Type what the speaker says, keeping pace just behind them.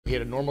He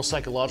had a normal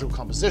psychological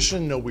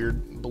composition, no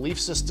weird belief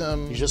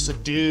system. He's just a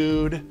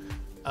dude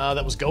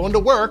that was going to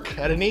work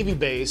at a Navy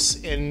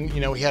base, and he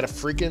had a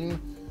freaking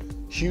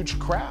huge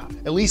craft.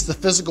 At least the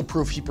physical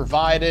proof he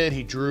provided,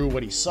 he drew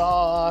what he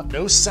saw,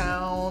 no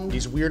sound,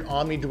 these weird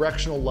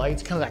omnidirectional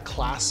lights, kind of that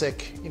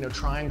classic,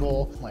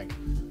 triangle. Like,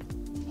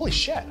 holy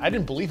shit, I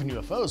didn't believe in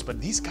UFOs,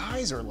 but these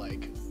guys are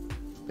like,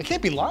 they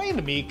can't be lying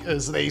to me,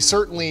 because they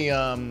certainly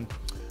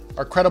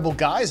are credible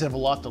guys and have a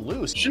lot to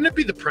lose. Shouldn't it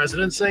be the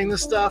president saying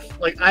this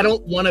stuff? Like, I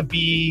don't want to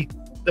be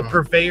the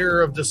purveyor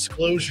of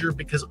disclosure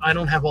because I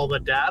don't have all the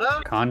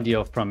data.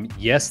 Condio from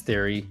Yes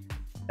Theory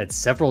had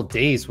several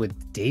days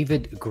with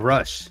David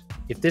Grusch.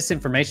 If this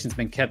information's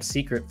been kept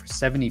secret for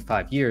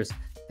 75 years,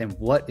 then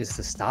what is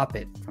to stop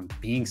it from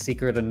being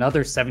secret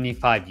another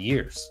 75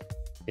 years?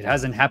 It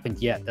hasn't happened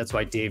yet. That's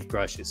why Dave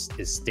Grusch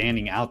is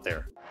standing out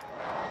there.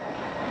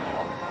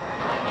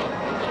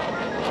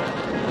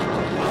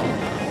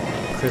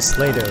 Chris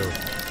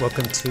Lato,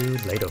 welcome to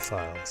Lato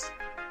Files.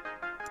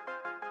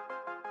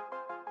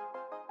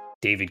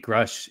 David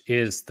Grusch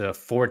is the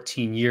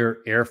 14-year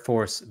Air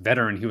Force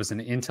veteran. He was an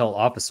intel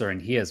officer,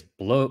 and he has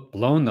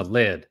blown the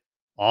lid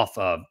off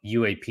of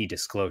UAP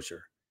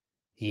disclosure.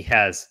 He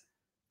has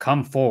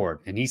come forward,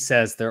 and he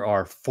says there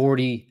are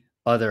 40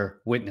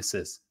 other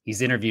witnesses.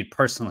 He's interviewed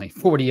personally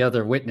 40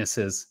 other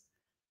witnesses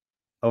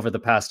over the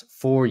past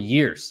 4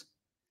 years,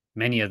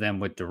 many of them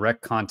with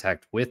direct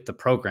contact with the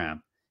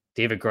program.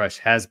 David Grusch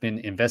has been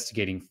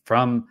investigating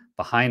from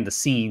behind the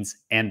scenes,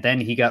 and then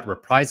he got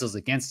reprisals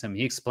against him.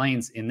 He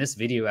explains in this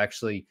video,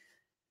 actually,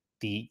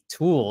 the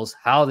tools,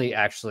 how they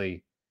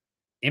actually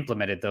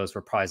implemented those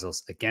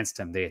reprisals against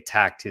him. They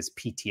attacked his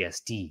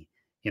PTSD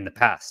in the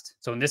past.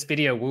 So in this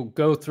video, we'll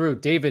go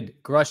through David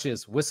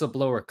Grusch's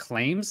whistleblower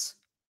claims.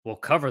 We'll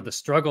cover the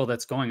struggle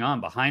that's going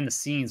on behind the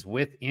scenes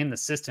within the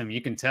system.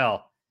 You can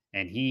tell,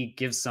 and he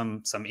gives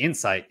some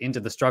insight into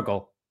the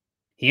struggle.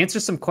 He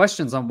answers some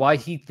questions on why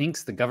he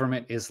thinks the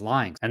government is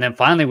lying. And then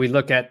finally, we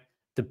look at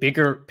the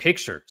bigger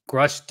picture.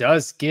 Grusch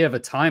does give a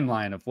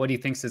timeline of what he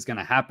thinks is going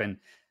to happen.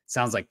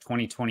 Sounds like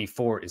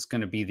 2024 is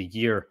going to be the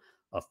year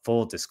of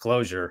full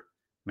disclosure.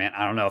 Man,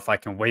 I don't know if I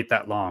can wait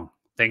that long.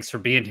 Thanks for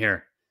being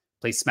here.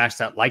 Please smash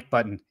that like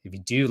button. If you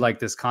do like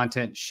this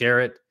content,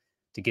 share it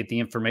to get the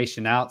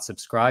information out.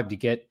 Subscribe to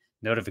get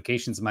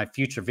notifications of my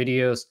future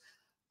videos.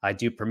 I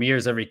do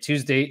premieres every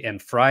Tuesday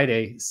and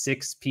Friday,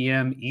 6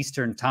 p.m.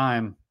 Eastern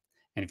time.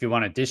 And if you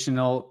want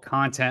additional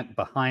content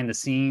behind the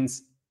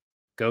scenes,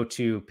 go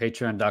to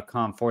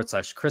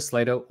patreon.com/Chris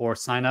Lato or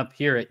sign up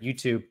here at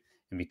YouTube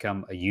and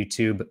become a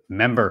YouTube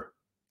member.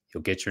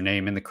 You'll get your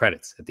name in the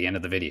credits at the end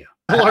of the video.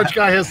 The large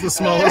guy has the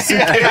smallest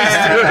suitcase.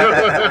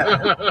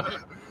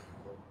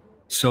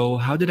 So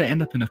how did I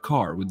end up in a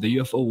car with the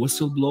UFO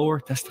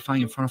whistleblower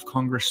testifying in front of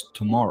Congress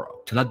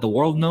tomorrow to let the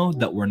world know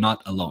that we're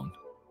not alone?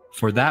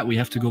 For that, we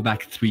have to go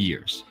back 3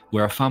 years,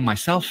 where I found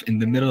myself in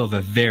the middle of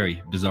a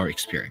very bizarre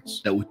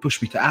experience that would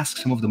push me to ask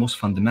some of the most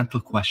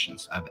fundamental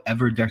questions I've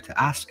ever dared to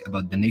ask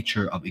about the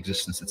nature of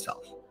existence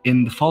itself.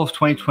 In the fall of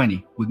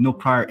 2020, with no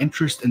prior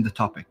interest in the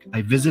topic,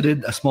 I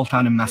visited a small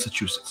town in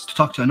Massachusetts to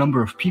talk to a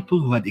number of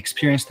people who had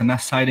experienced a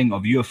mass sighting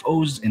of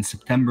UFOs in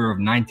September of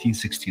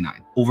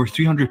 1969. Over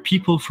 300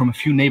 people from a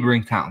few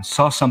neighboring towns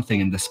saw something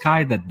in the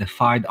sky that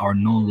defied our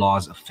known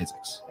laws of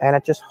physics. And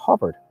it just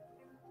hovered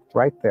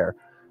right there.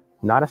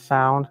 Not a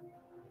sound,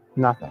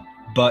 nothing.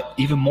 But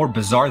even more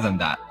bizarre than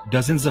that,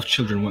 dozens of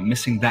children went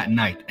missing that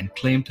night and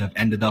claimed to have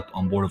ended up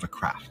on board of a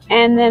craft.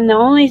 And then the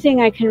only thing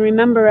I can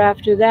remember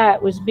after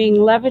that was being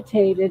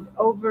levitated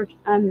over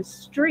on the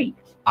street.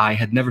 I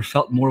had never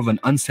felt more of an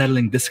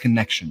unsettling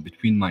disconnection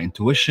between my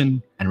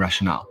intuition and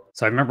rationale.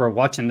 So I remember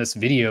watching this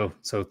video.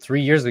 So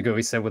 3 years ago,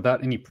 he said,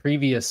 without any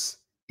previous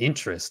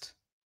interest,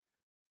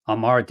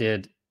 Amar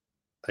did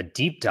a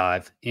deep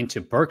dive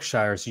into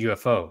Berkshire's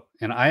UFO.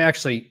 And I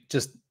actually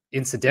just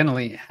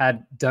incidentally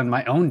had done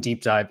my own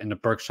deep dive into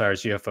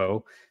Berkshire's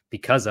UFO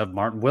because of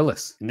Martin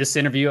Willis. In this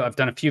interview, I've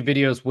done a few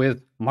videos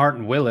with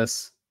Martin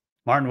Willis.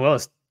 Martin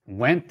Willis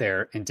went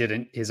there and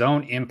did his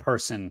own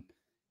in-person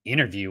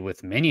interview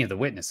with many of the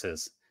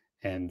witnesses.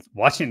 And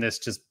watching this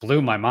just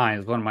blew my mind.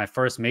 It was one of my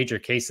first major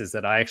cases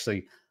that I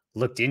actually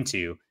looked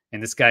into.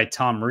 And this guy,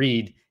 Tom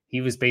Reed,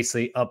 he was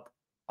basically up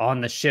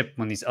on the ship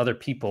when these other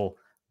people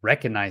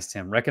recognized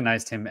him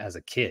as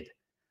a kid.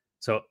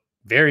 So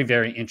very,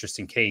 very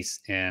interesting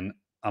case. And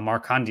Amar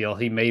Kandil,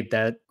 he made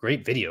that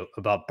great video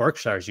about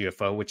Berkshire's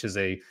UFO, which is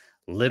a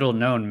little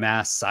known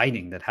mass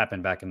sighting that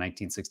happened back in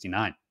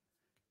 1969.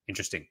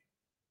 Interesting.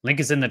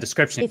 Link is in the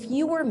description. If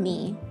you were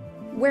me,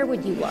 where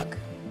would you look?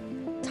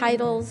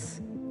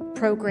 Titles,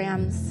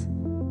 programs,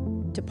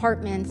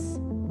 departments,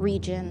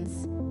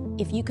 regions.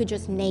 If you could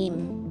just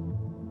name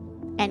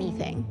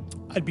anything.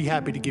 I'd be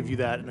happy to give you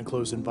that in a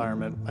closed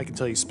environment. I can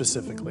tell you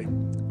specifically.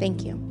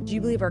 Thank you. Do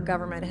you believe our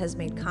government has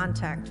made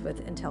contact with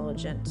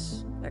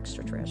intelligent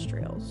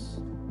extraterrestrials?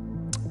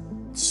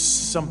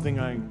 Something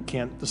I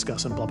can't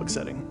discuss in public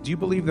setting. Do you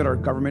believe that our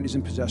government is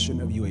in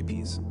possession of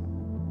UAPs?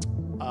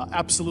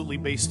 Absolutely,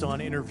 based on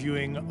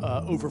interviewing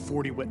over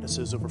 40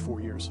 witnesses over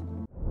 4 years.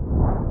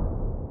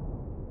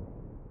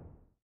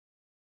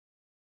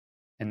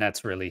 And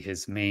that's really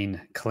his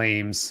main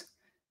claims.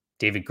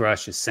 David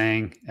Grusch is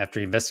saying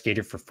after he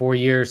investigated for 4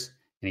 years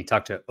and he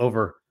talked to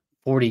over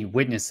 40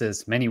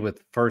 witnesses, many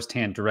with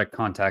firsthand direct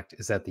contact,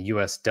 is that the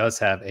U.S. does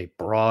have a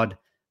broad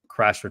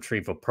crash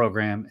retrieval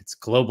program. It's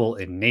global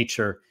in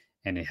nature,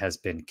 and it has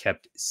been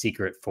kept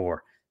secret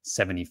for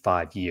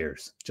 75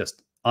 years.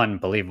 Just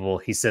unbelievable.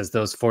 He says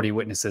those 40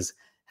 witnesses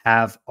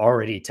have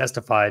already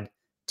testified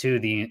to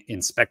the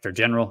Inspector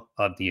General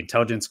of the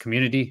intelligence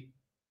community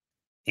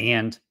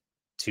and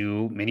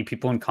to many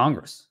people in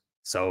Congress.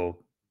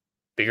 So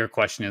bigger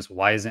question is,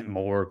 why isn't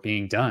more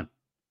being done?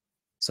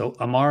 So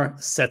Amar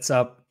sets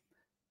up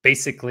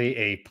basically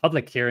a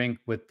public hearing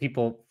with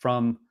people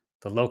from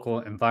the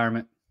local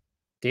environment.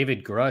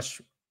 David Grusch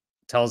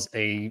tells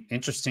a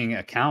interesting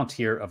account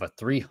here of a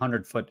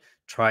 300-foot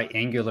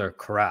triangular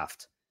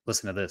craft.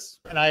 Listen to this.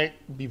 And I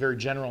be very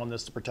general on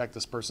this to protect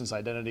this person's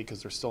identity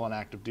because they're still on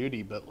active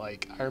duty. But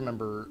like, I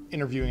remember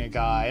interviewing a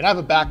guy, and I have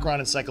a background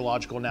in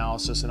psychological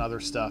analysis and other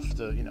stuff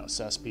to,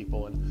 assess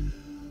people, and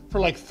for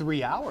like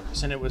 3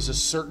 hours. And it was a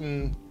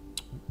certain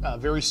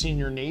very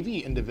senior Navy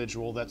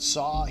individual that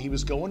saw he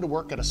was going to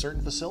work at a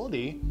certain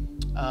facility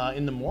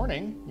in the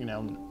morning,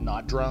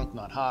 not drunk,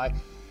 not high,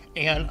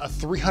 and a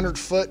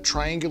 300-foot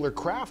triangular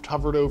craft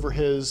hovered over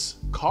his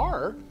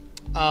car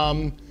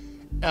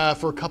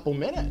for a couple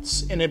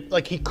minutes. And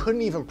he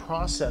couldn't even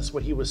process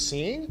what he was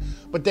seeing.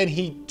 But then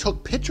he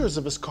took pictures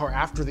of his car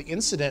after the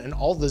incident, and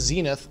all the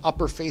zenith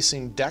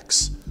upper-facing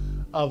decks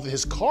of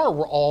his car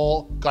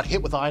got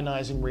hit with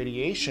ionizing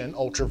radiation,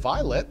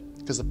 ultraviolet,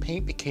 because the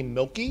paint became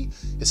milky.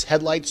 His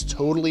headlights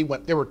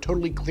they were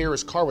totally clear.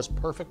 His car was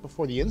perfect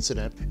before the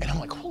incident. And I'm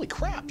like, holy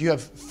crap, you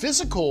have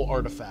physical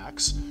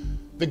artifacts.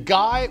 The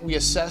guy we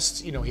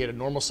assessed, he had a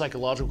normal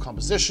psychological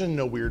composition,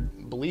 no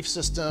weird belief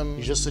system.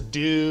 He's just a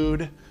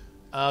dude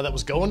that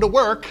was going to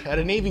work at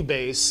a Navy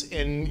base,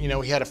 and he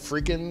had a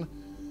freaking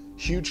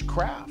huge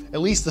craft.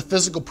 At least the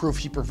physical proof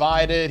he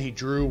provided, he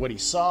drew what he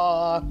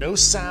saw, no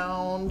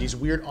sound, these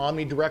weird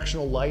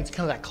omnidirectional lights,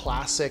 kind of that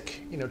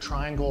classic,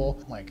 triangle.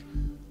 I'm like,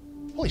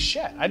 holy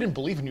shit, I didn't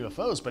believe in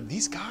UFOs, but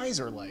these guys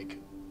are like,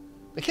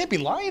 they can't be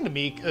lying to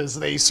me, because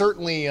they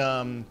certainly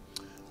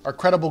are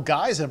credible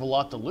guys that have a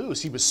lot to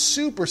lose. He was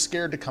super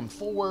scared to come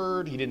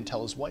forward. He didn't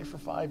tell his wife for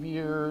 5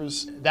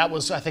 years. That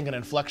was, I think, an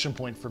inflection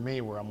point for me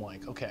where I'm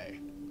like, okay,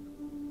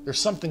 there's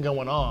something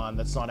going on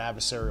that's not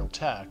adversarial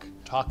tech.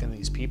 Talking to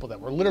these people that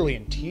were literally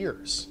in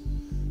tears,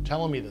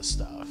 telling me this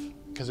stuff,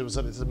 because it was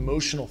this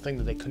emotional thing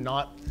that they could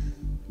not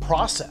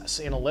process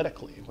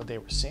analytically what they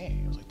were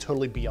seeing. It was like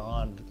totally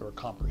beyond their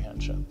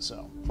comprehension.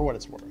 So, for what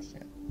it's worth,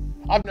 yeah.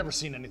 I've never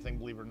seen anything,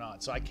 believe it or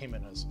not. So I came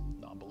in as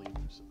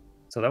non-believers.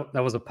 So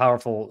that was a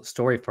powerful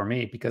story for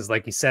me, because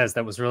like he says,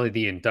 that was really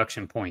the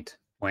induction point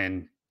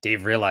when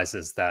Dave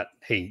realizes that,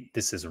 hey,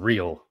 this is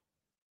real.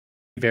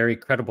 Very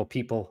credible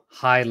people,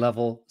 high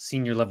level,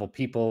 senior level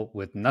people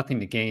with nothing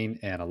to gain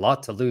and a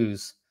lot to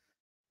lose,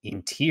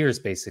 in tears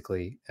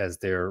basically, as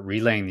they're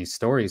relaying these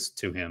stories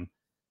to him.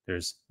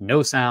 There's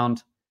no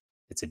sound.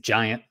 It's a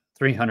giant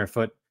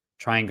 300-foot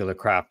triangular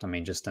craft. I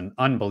mean, just an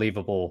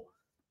unbelievable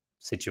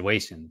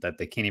situation that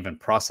they can't even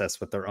process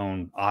with their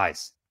own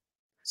eyes.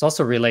 This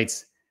also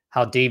relates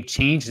how Dave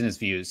changed in his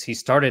views. He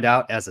started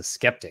out as a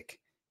skeptic,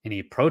 and he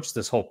approached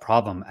this whole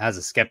problem as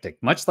a skeptic.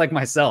 Much like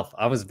myself,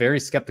 I was very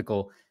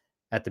skeptical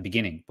at the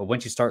beginning, but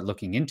once you start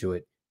looking into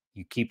it,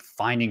 you keep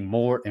finding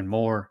more and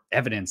more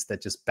evidence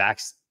that just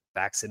backs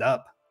it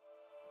up.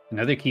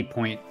 Another key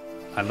point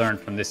I learned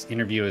from this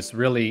interview is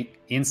really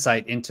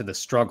insight into the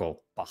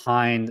struggle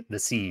behind the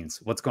scenes,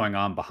 what's going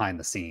on behind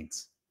the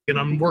scenes. And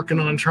I'm working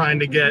on trying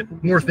to get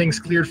more things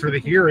cleared for the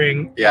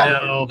hearing.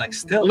 Yeah,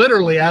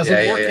 literally as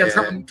I'm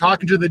working, I'm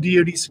talking to the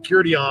DoD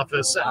security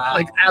office,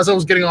 like as I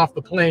was getting off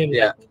the plane,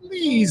 like,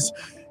 please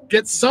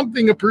get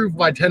something approved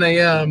by 10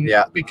 a.m.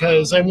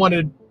 Because I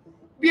wanted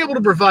be able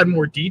to provide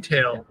more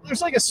detail.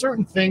 There's like a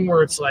certain thing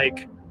where it's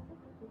like,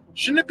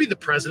 shouldn't it be the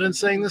president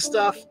saying this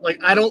stuff? Like,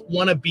 I don't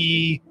want to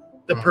be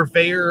the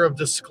purveyor of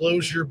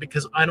disclosure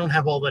because I don't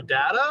have all the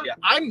data.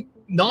 I'm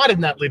not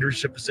in that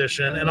leadership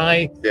position, and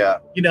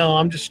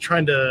I'm just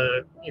trying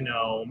to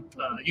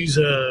use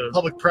a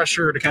public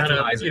pressure to kind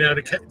of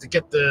to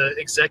get the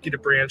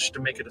executive branch to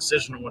make a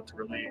decision on what to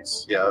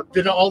release.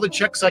 Did all the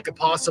checks I could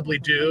possibly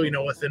do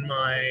within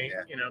my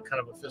kind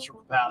of official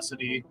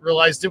capacity.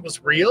 Realized it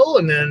was real,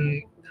 and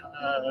then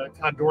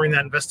kind of during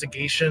that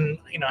investigation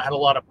I had a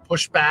lot of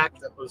pushback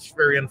that was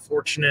very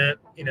unfortunate,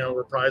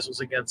 reprisals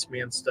against me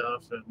and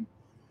stuff,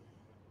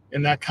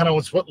 and that kind of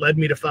was what led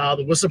me to file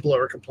the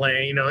whistleblower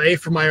complaint, A,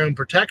 for my own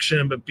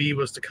protection, but B,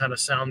 was to kind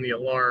of sound the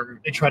alarm.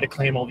 They tried to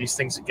claim all these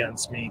things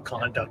against me,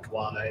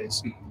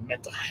 conduct-wise,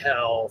 mental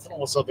health,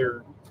 all this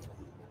other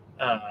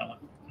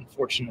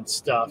unfortunate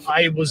stuff.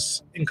 I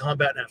was in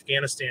combat in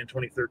Afghanistan in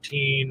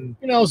 2013.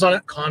 I was on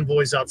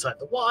convoys outside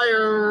the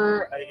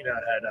wire. I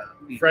had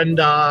a friend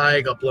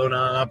die, got blown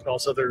up, and all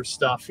this other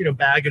stuff,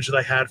 baggage that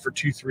I had for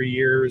 2-3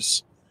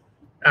 years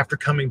after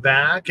coming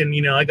back. And,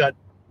 I got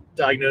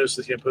diagnosed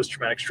with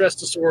post-traumatic stress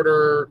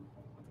disorder,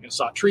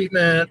 sought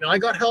treatment. I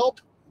got help,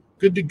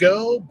 good to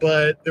go,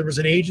 but there was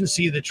an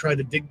agency that tried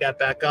to dig that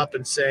back up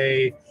and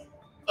say,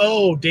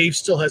 oh, Dave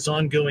still has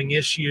ongoing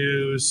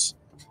issues,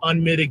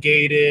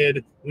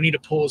 unmitigated, we need to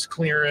pull his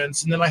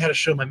clearance. And then I had to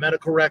show my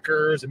medical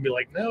records and be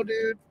like, no,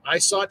 dude, I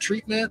sought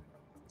treatment,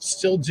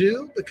 still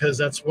do, because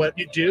that's what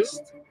you do.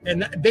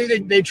 And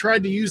they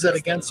tried to use that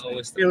against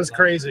me. It was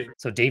crazy.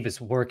 So Dave is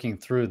working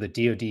through the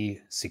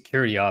DoD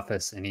security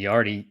office, and he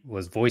already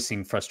was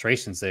voicing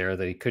frustrations there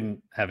that he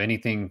couldn't have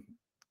anything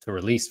to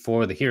release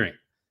for the hearing,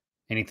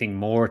 anything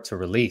more to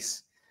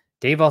release.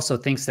 Dave also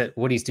thinks that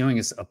what he's doing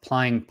is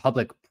applying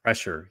public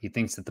pressure. He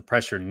thinks that the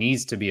pressure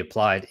needs to be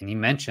applied, and he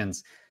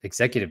mentions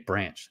executive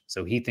branch.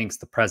 So he thinks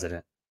the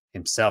president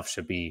himself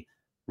should be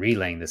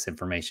relaying this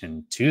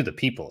information to the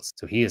people.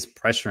 So he is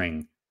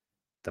pressuring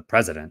the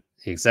president,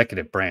 the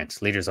executive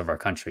branch, leaders of our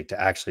country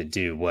to actually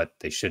do what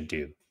they should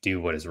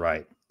do what is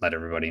right, let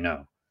everybody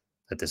know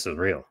that this is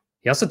real.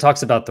 He also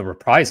talks about the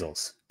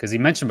reprisals, because he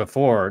mentioned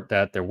before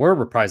that there were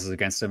reprisals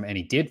against him and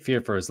he did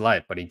fear for his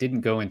life, but he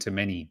didn't go into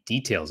many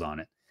details on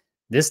it.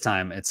 This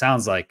time, it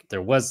sounds like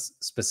there was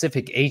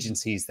specific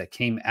agencies that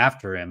came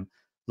after him,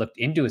 looked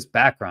into his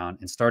background,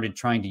 and started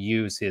trying to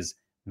use his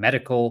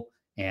medical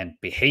and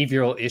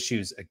behavioral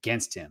issues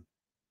against him.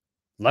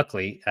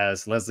 Luckily,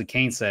 as Leslie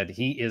Kane said,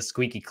 he is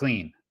squeaky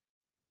clean.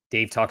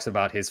 Dave talks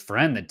about his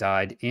friend that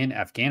died in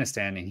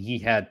Afghanistan, and he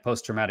had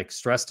post-traumatic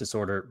stress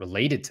disorder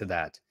related to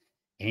that.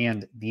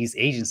 And these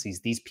agencies,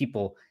 these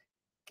people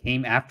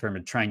came after him to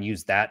try and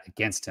use that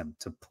against him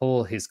to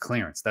pull his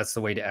clearance. That's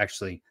the way to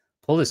actually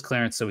pull his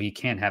clearance so he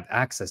can't have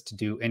access to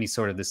do any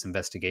sort of this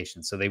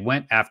investigation. So they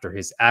went after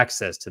his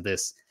access to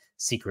this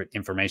secret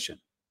information.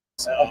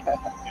 How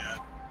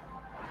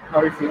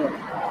are you feeling?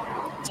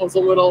 I was a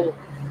little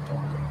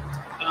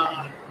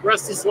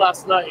restless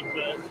last night,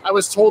 but I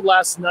was told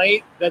last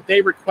night that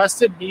they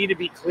requested me to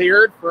be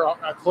cleared for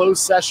a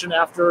closed session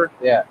after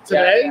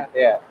today,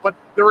 but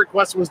the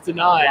request was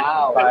denied.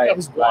 Wow. That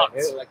was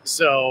blocked.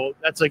 So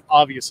that's like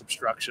obvious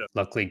obstruction.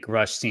 Luckily,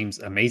 Grusch seems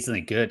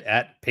amazingly good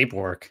at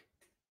paperwork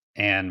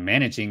and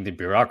managing the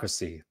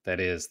bureaucracy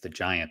that is the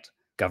giant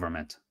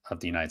government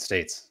of the United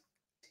States.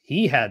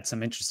 He had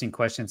some interesting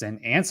questions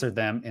and answered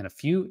them in a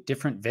few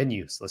different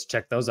venues. Let's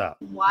check those out.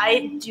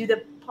 Why do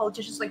the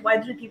politicians, why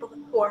do the people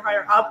who are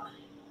higher up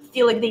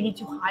feel like they need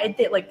to hide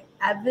the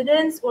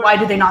evidence, or why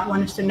do they not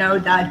want us to know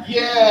that?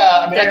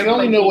 Yeah, I mean, I can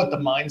only know what the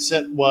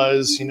mindset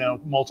was,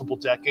 multiple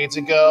decades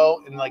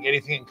ago. And like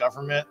anything in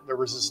government, they're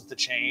resistant to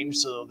change.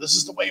 So this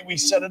is the way we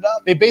set it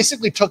up. They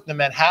basically took the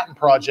Manhattan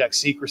Project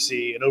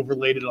secrecy and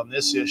overlaid it on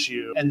this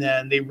issue. And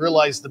then they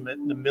realized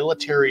the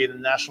military and the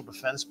national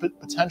defense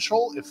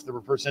potential if the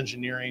reverse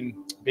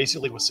engineering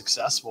basically was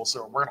successful.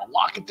 So we're going to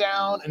lock it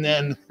down. And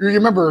then you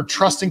remember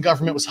trust in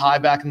government was high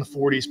back in the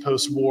 40s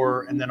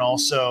post-war. And then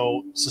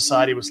also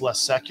society was less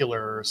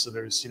secular. So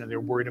there's, they're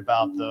worried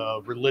about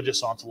the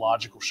religious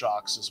ontological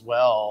shocks as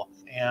well.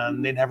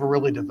 And they never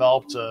really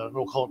developed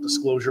we'll call it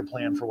disclosure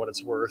plan for what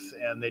it's worth.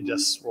 And they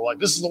just were like,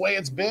 this is the way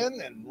it's been,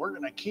 and we're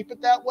going to keep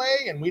it that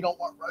way. And we don't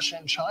want Russia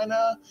and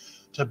China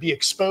to be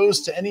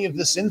exposed to any of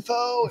this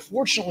info.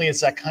 Fortunately,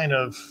 it's that kind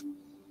of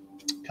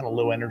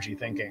low energy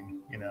thinking,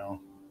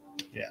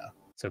 Yeah.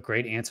 So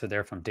great answer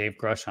there from Dave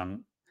Grusch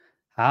on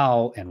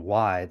how and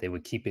why they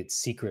would keep it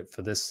secret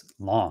for this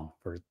long,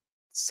 for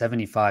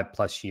 75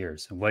 plus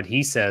years. And what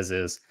he says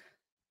is,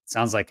 it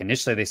sounds like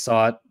initially they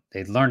saw it,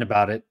 they learned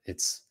about it,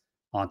 it's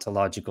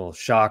ontological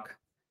shock,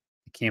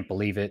 they can't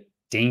believe it,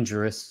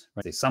 dangerous,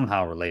 right? They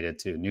somehow related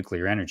to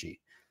nuclear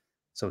energy.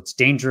 So it's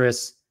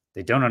dangerous,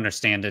 they don't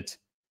understand it,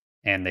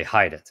 and they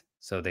hide it.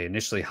 So they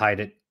initially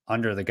hide it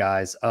under the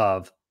guise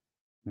of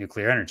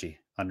nuclear energy,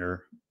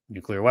 under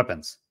nuclear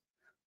weapons.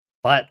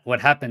 But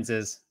what happens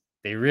is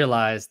they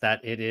realize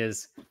that it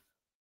is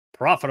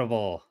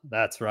profitable.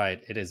 That's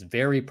right. It is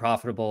very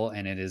profitable,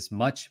 and it is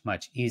much,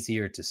 much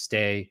easier to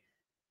stay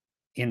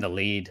in the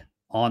lead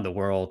on the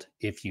world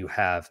if you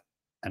have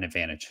an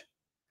advantage.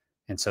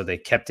 And so they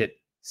kept it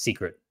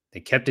secret. They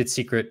kept it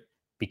secret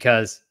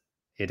because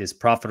it is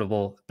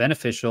profitable,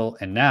 beneficial,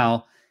 and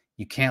now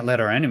you can't let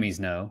our enemies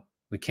know.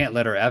 We can't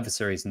let our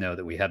adversaries know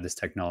that we have this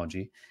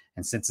technology.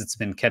 And since it's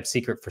been kept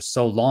secret for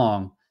so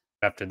long,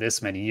 after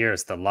this many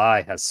years, the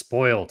lie has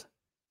spoiled.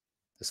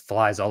 There's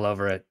flies all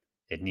over it.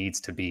 It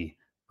needs to be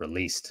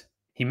released.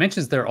 He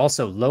mentions they're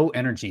also low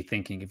energy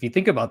thinking. If you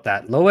think about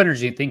that, low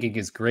energy thinking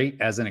is great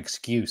as an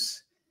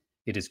excuse.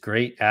 It is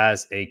great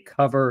as a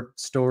cover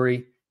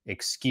story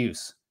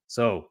excuse.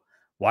 So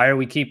why are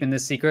we keeping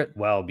this secret?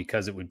 Well,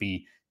 because it would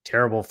be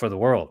terrible for the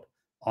world.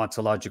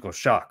 Ontological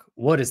shock.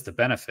 What is the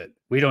benefit?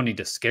 We don't need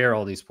to scare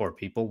all these poor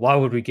people. Why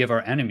would we give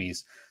our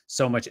enemies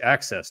so much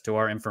access to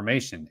our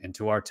information and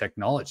to our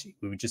technology?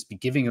 We would just be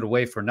giving it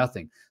away for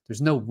nothing.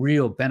 There's no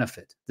real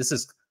benefit. This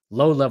is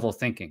low-level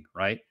thinking,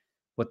 right?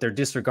 What they're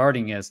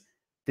disregarding is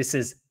this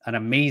is an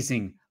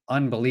amazing,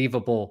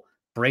 unbelievable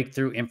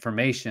breakthrough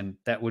information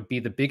that would be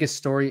the biggest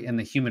story in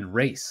the human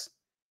race.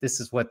 This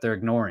is what they're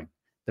ignoring.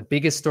 The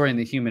biggest story in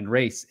the human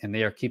race, and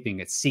they are keeping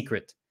it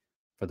secret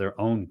for their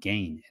own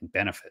gain and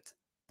benefit.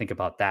 Think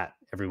about that,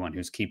 everyone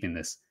who's keeping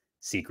this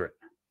secret.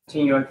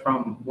 continuing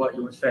from what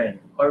you were saying,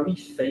 are we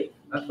safe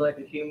as like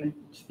a human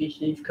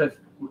species? Because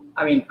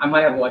I mean, I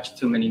might have watched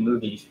too many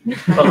movies.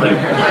 But like,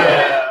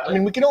 yeah. I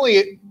mean, we can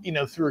only,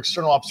 through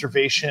external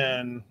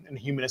observation and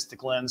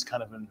humanistic lens,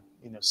 kind of,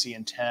 see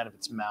intent, if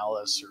it's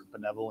malice or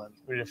benevolent.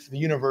 I mean, if the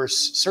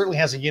universe certainly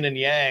has a yin and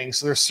yang,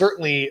 so there's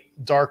certainly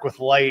dark with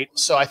light.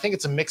 So I think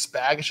it's a mixed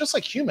bag. It's just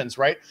like humans,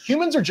 right?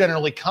 Humans are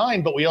generally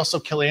kind, but we also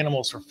kill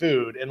animals for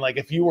food. And like,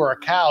 if you were a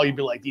cow, you'd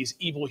be like, these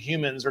evil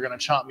humans are going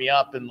to chomp me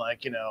up and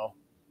like,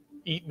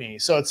 eat me.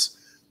 So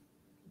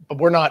but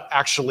we're not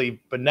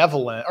actually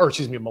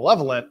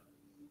malevolent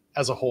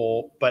as a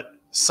whole, but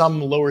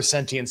some lower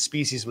sentient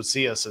species would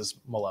see us as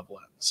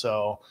malevolent.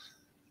 So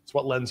it's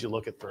what lens you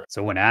look at through.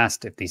 So when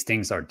asked if these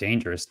things are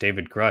dangerous,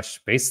 David Grusch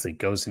basically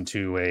goes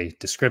into a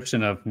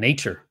description of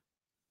nature.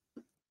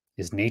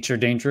 Is nature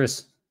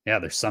dangerous? Yeah,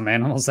 there's some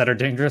animals that are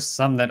dangerous,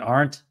 some that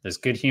aren't. There's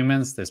good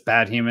humans, there's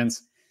bad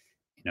humans.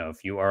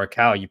 If you are a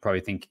cow, you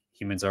probably think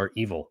humans are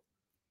evil.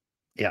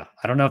 Yeah,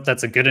 I don't know if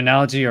that's a good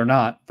analogy or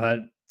not, but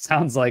it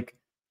sounds like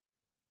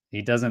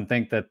he doesn't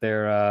think that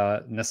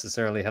they're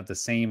necessarily have the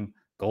same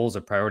goals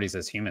or priorities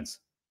as humans.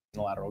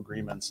 Unilateral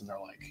agreements, and they're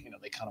like,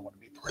 they kind of want to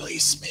be,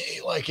 release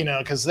me, like,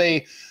 because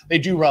they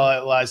do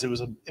realize it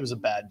was a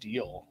bad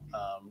deal.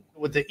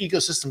 With the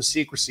ecosystem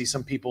secrecy,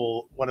 some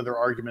people, one of their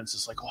arguments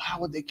is like, well, how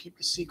would they keep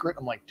a secret?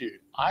 I'm like, dude,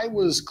 I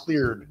was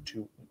cleared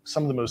to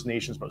some of the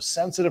nation's most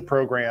sensitive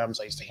programs.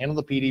 I used to handle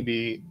the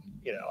PDB.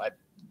 I had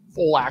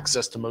full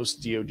access to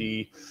most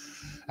DoD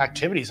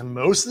activities, and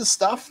most of the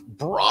stuff,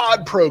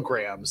 broad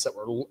programs that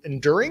were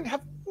enduring,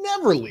 have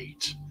never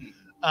leaked.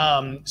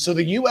 So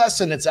the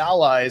U.S. and its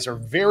allies are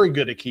very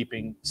good at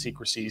keeping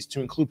secrecies,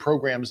 to include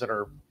programs that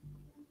are,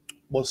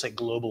 we'll say,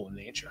 global in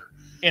nature.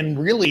 And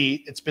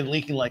really, it's been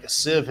leaking like a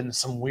sieve in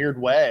some weird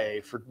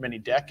way for many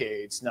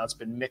decades. Now it's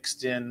been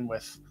mixed in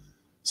with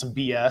some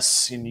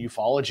BS in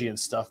ufology and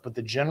stuff, but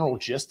the general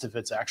gist of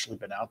it's actually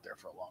been out there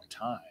for a long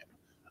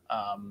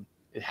time.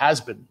 It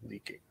has been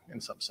leaking in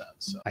some sense.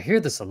 So. I hear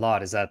this a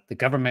lot, is that the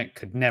government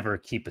could never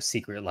keep a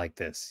secret like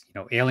this.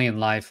 Alien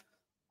life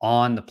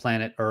on the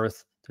planet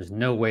Earth, there's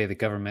no way the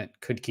government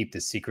could keep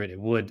this secret. It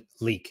would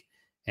leak.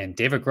 And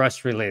David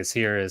Grusch relays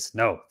here is,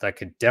 no, that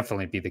could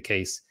definitely be the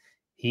case.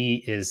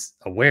 He is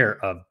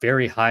aware of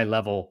very high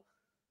level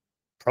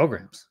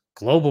programs,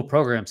 global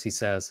programs, he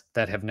says,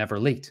 that have never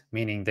leaked,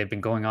 meaning they've been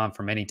going on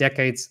for many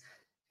decades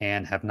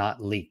and have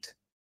not leaked.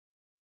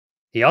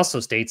 He also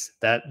states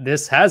that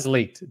this has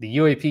leaked. The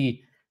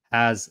UAP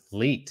has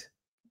leaked.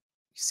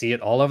 You see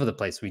it all over the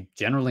place. We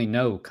generally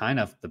know kind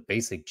of the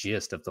basic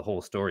gist of the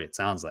whole story, it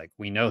sounds like.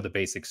 We know the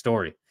basic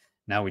story.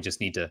 Now we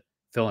just need to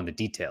fill in the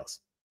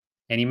details.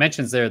 And he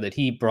mentions there that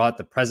he brought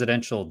the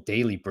presidential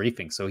daily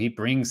briefing. So he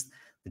brings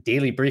the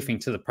daily briefing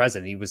to the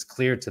president. He was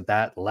clear to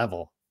that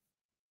level.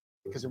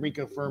 Because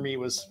Enrico Fermi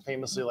was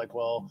famously like,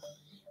 well,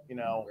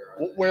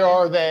 where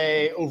are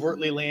they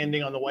overtly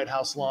landing on the White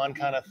House lawn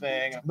kind of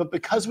thing. But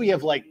because we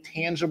have like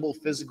tangible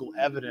physical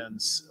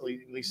evidence, at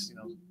least,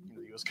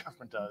 the U.S.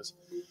 government does,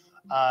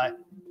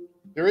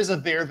 there is a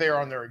there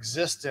on their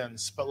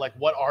existence, but like,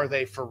 what are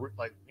they for,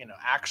 like,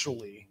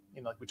 actually,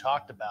 like we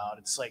talked about,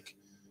 it's like,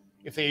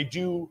 if they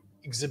do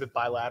exhibit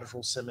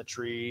bilateral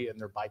symmetry and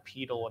they're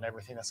bipedal and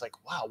everything, that's like,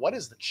 wow, what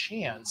is the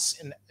chance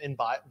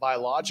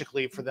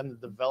biologically for them to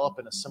develop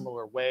in a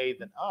similar way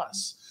than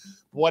us?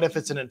 What if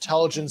it's an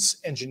intelligence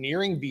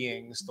engineering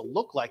beings to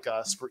look like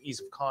us for ease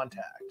of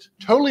contact?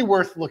 Totally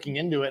worth looking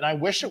into it. And I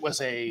wish it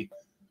was a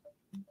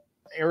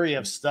area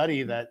of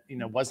study that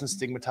wasn't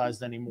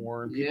stigmatized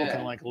anymore, and people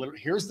can like,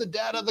 here's the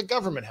data the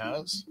government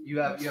has,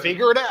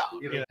 figure it out.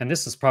 And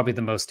this is probably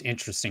the most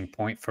interesting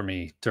point for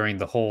me during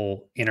the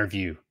whole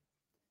interview,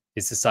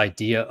 is this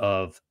idea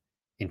of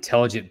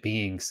intelligent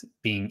beings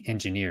being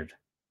engineered.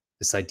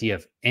 This idea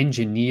of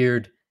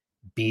engineered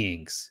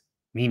beings,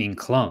 meaning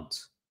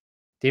clones.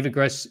 David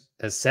Grusch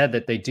has said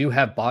that they do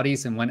have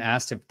bodies, and when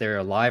asked if they're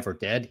alive or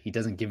dead, he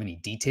doesn't give any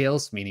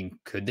details, meaning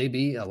could they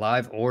be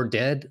alive or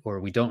dead, or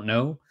we don't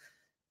know.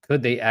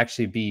 Could they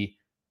actually be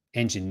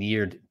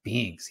engineered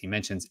beings? He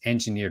mentions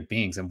engineered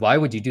beings. And why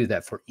would you do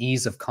that? For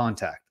ease of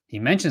contact. He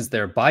mentions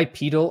their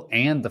bipedal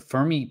and the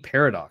Fermi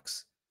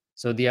paradox.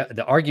 So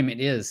the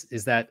argument is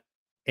that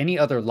any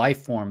other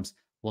life forms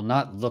will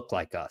not look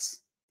like us.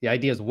 The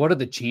idea is, what are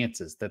the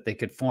chances that they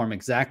could form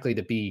exactly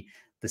to be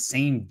the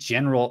same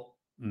general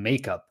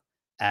makeup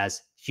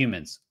as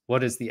humans?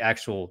 What is the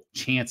actual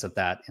chance of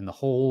that in the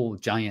whole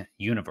giant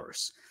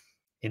universe?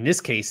 In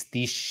this case,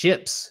 these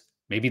ships,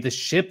 maybe the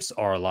ships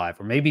are alive,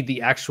 or maybe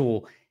the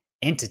actual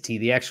entity,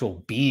 the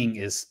actual being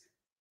is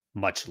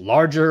much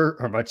larger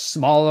or much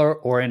smaller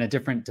or in a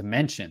different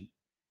dimension.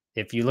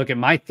 If you look at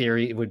my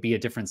theory, it would be a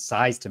different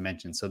size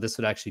dimension. So this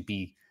would actually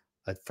be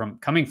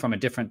coming from a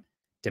different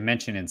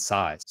dimension in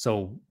size.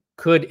 So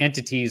could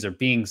entities or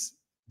beings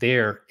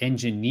there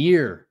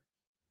engineer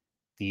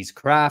these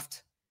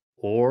craft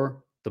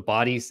or the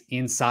bodies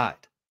inside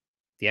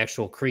the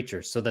actual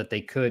creatures so that they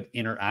could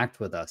interact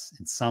with us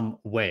in some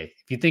way?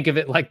 If you think of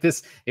it like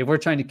this, if we're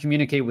trying to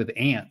communicate with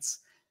ants,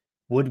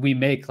 would we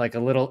make like a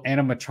little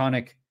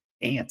animatronic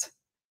ant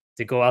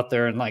to go out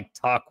there and like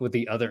talk with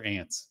the other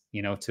ants,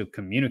 you know, to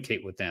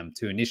communicate with them,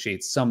 to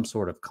initiate some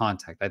sort of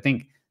contact. I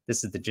think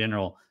this is the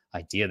general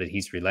idea that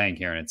he's relaying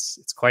here, and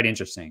it's quite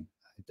interesting.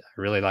 I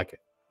really like it.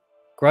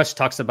 Grusch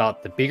talks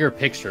about the bigger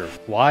picture.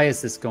 Why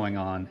is this going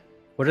on?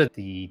 What are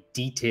the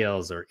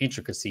details or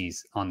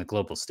intricacies on the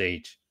global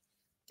stage?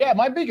 Yeah,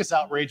 my biggest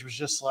outrage was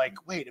just like,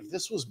 wait, if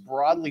this was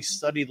broadly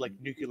studied like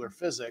nuclear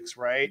physics,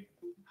 right?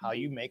 How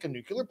you make a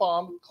nuclear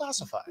bomb,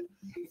 classified.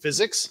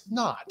 Physics,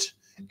 not.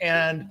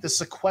 And the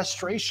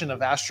sequestration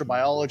of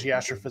astrobiology,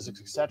 astrophysics,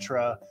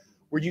 etc.,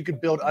 where you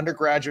could build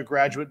undergraduate,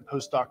 graduate, and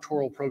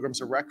postdoctoral programs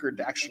of record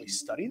to actually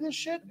study this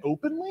shit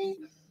openly.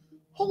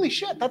 Holy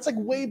shit, that's like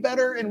way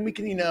better, and we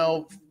can,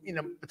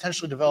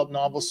 potentially develop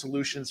novel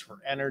solutions for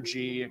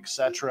energy,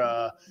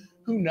 etc.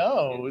 Who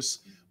knows?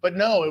 But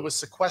no, it was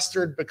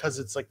sequestered because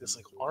it's like this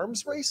like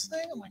arms race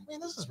thing. I'm like,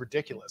 man, this is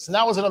ridiculous. And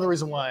that was another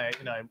reason why,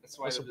 that's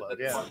why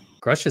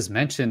Grusch has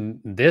mentioned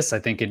this, I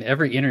think, in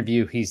every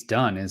interview he's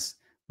done, is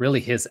really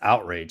his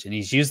outrage. And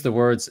he's used the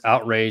words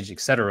outrage,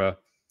 etc.,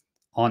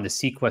 on the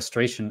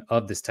sequestration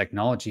of this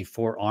technology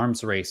for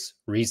arms race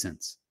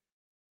reasons.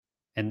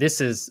 And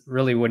this is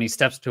really when he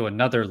steps to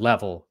another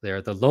level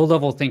there. The low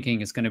level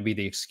thinking is going to be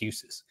the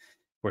excuses.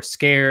 We're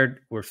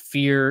scared, we're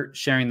fear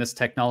sharing this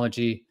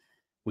technology.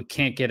 We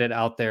can't get it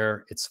out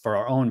there. It's for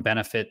our own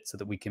benefit so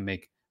that we can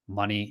make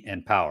money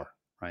and power,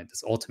 right?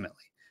 That's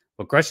ultimately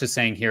what Grusch is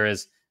saying here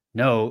is,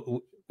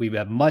 no, we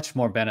have much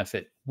more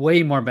benefit,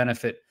 way more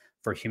benefit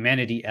for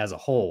humanity as a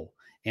whole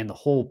and the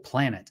whole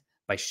planet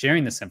by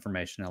sharing this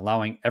information,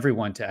 allowing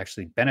everyone to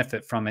actually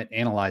benefit from it,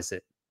 analyze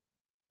it.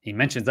 He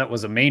mentions that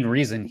was a main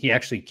reason he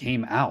actually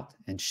came out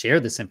and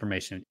shared this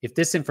information. If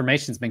this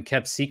information has been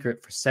kept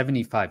secret for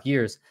 75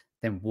 years,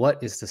 then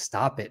what is to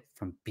stop it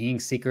from being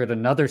secret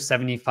another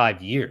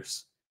 75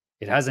 years?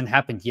 It hasn't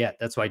happened yet.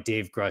 That's why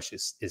Dave Grusch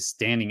is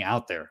standing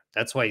out there.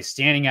 That's why he's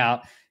standing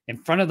out in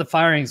front of the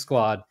firing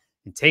squad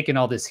and taking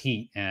all this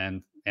heat.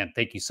 And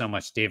thank you so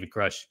much, David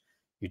Grusch.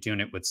 You're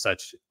doing it with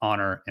such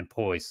honor and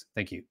poise.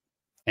 Thank you.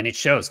 And it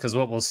shows, because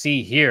what we'll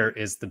see here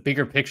is the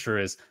bigger picture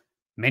is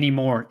many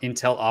more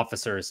intel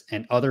officers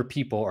and other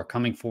people are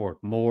coming forward,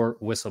 more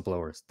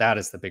whistleblowers. That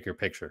is the bigger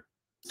picture.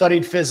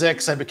 Studied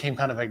physics. I became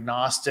kind of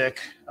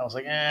agnostic. I was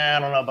like, I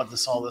don't know about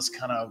all this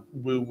kind of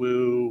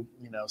woo-woo,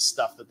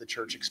 stuff that the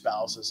church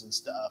espouses and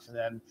stuff. And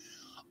then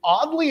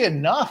oddly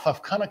enough,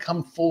 I've kind of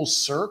come full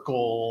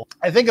circle.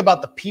 I think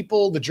about the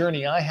people, the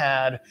journey I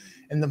had,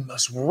 and the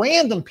most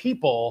random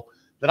people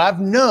that I've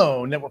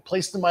known that were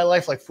placed in my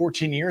life like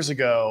 14 years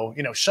ago,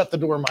 shut the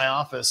door in my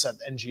office at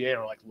NGA and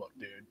were like, look,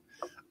 dude.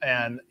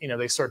 And,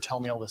 they started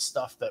telling me all this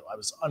stuff that I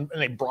was, and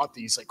they brought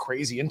these like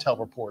crazy intel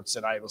reports.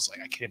 And I was like,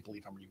 I can't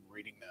believe I'm even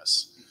reading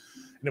this.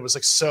 And it was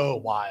like so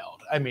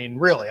wild. I mean,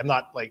 really, I'm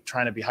not like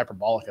trying to be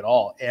hyperbolic at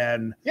all.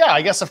 And yeah,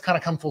 I guess I've kind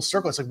of come full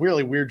circle. It's like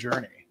really weird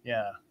journey.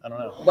 Yeah, I don't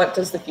know. What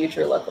does the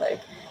future look like?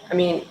 I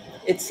mean,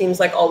 it seems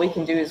like all we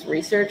can do is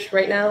research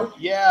right now.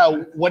 Yeah,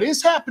 what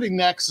is happening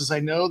next is I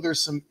know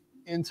there's some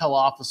intel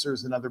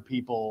officers and other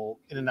people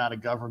in and out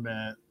of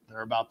government that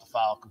are about to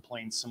file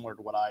complaints similar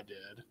to what I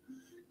did.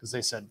 Because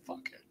they said,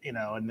 fuck it,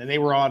 and then they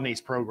were on these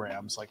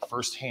programs, like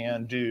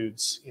firsthand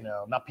dudes,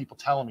 not people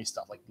telling me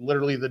stuff, like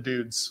literally the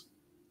dudes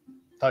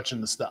touching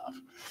the stuff.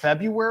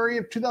 February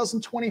of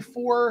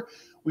 2024,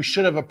 we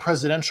should have a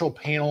presidential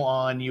panel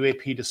on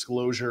UAP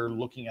disclosure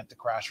looking at the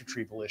crash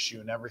retrieval issue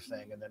and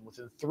everything. And then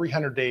within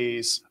 300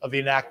 days of the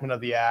enactment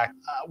of the act,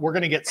 we're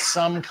going to get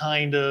some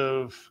kind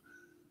of,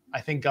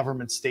 I think,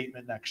 government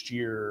statement next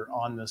year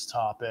on this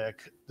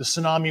topic. The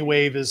tsunami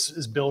wave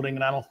is building,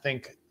 and I don't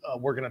think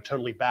we're going to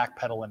totally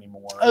backpedal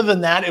anymore. Other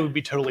than that, it would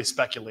be totally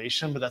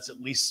speculation, but that's at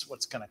least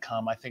what's going to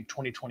come. I think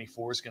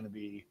 2024 is going to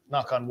be,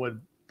 knock on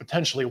wood,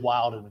 potentially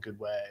wild in a good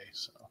way.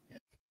 So yeah.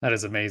 That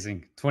is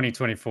amazing.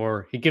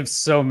 2024. He gives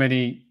so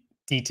many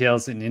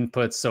details and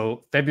inputs.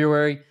 So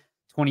February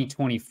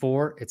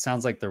 2024, it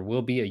sounds like there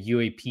will be a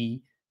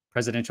UAP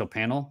presidential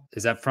panel.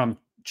 Is that from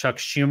Chuck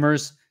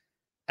Schumer's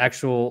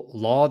actual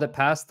law that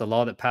passed, the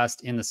law that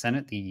passed in the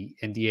Senate, the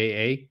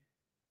NDAA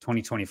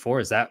 2024?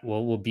 Is that what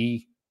will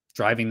be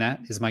driving that,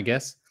 is my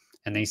guess.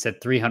 And they said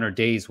 300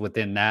 days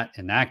within that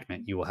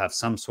enactment, you will have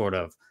some sort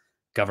of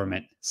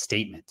government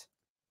statement.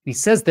 He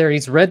says there,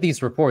 he's read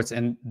these reports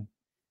and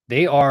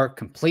they are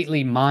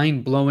completely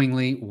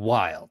mind-blowingly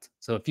wild.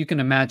 So if you can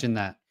imagine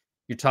that,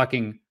 you're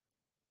talking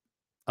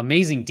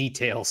amazing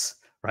details,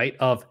 right,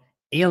 of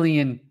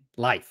alien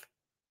life.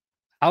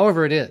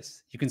 However it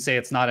is, you can say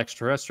it's not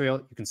extraterrestrial,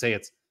 you can say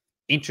it's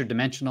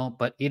interdimensional,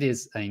 but it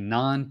is a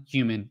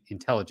non-human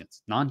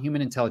intelligence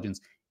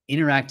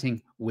interacting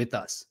with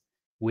us,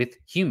 with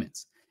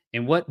humans.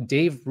 And what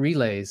Dave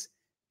relays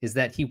is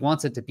that he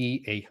wants it to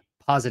be a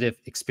positive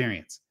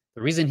experience.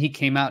 The reason he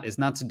came out is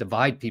not to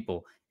divide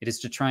people. It is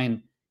to try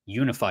and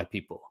unify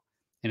people.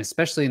 And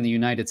especially in the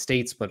United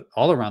States, but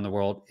all around the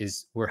world,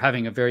 is we're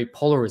having a very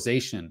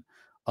polarization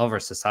of our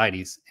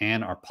societies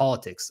and our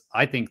politics.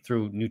 I think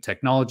through new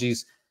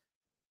technologies,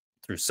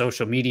 through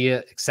social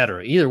media,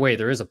 etc. Either way,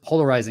 there is a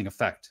polarizing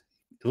effect,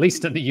 at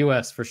least in the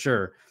US for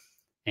sure.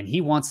 And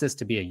he wants this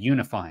to be a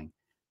unifying.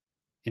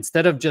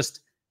 Instead of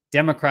just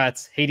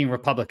Democrats hating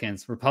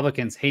Republicans,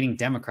 Republicans hating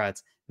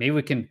Democrats, maybe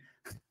we can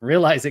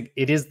realize it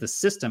is the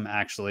system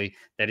actually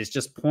that is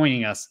just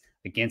pointing us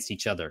against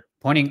each other.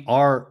 Pointing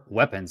our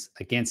weapons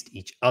against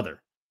each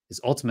other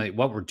is ultimately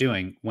what we're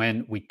doing,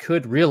 when we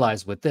could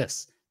realize with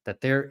this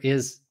that there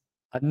is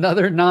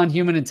another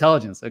non-human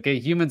intelligence. Okay,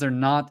 humans are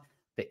not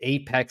the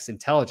apex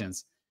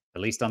intelligence,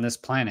 at least on this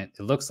planet,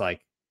 it looks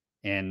like,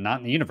 and not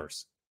in the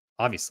universe,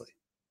 obviously.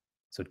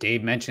 So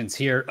Dave mentions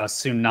here a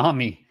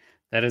tsunami.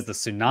 That is the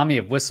tsunami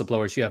of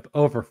whistleblowers. You have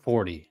over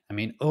 40. I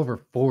mean, over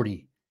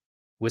 40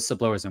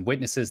 whistleblowers and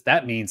witnesses.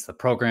 That means the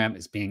program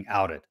is being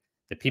outed.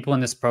 The people in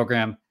this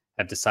program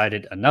have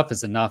decided enough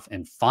is enough.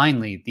 And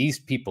finally, these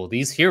people,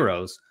 these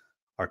heroes,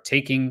 are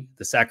taking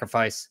the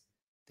sacrifice.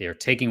 They are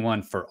taking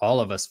one for all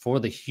of us, for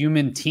the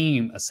human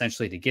team,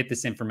 essentially, to get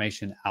this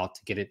information out,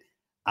 to get it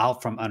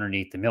out from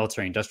underneath the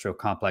military-industrial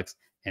complex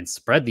and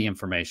spread the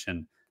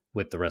information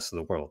with the rest of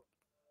the world.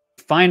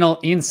 Final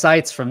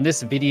insights from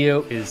this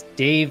video is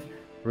Dave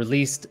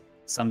released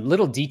some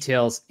little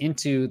details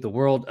into the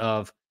world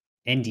of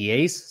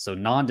NDAs, so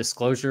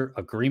non-disclosure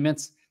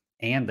agreements,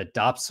 and the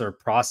DOPSR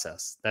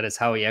process. That is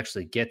how he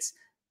actually gets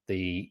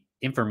the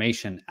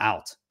information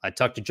out. I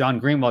talked to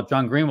John Greenwald.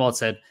 John Greenwald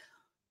said,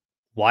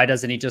 why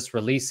doesn't he just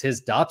release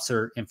his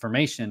DOPSR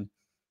information?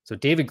 So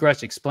David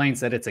Grusch explains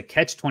that it's a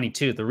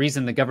catch-22. The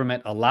reason the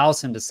government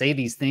allows him to say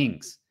these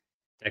things,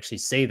 to actually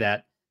say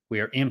that we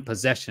are in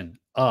possession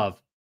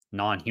of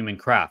non-human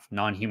craft,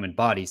 non-human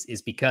bodies,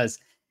 is because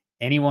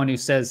anyone who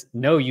says,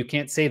 no, you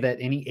can't say that,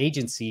 any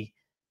agency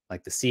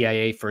like the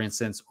CIA, for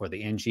instance, or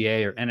the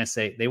NGA or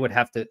NSA, they would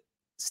have to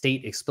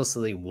state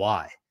explicitly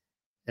why,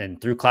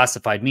 and through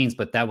classified means,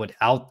 but that would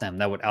out them.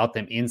 That would out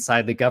them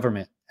inside the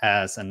government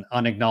as an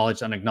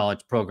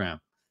unacknowledged program.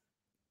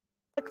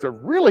 They're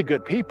really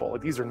good people.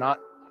 These are not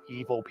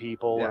evil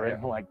people or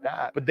anything like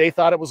that. But they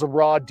thought it was a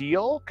raw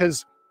deal,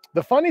 because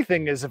the funny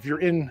thing is, if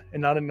you're in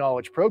an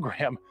unacknowledged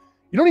program,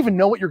 you don't even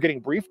know what you're getting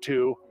briefed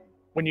to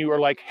when you are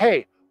like,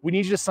 hey, we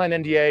need you to sign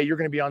NDA. You're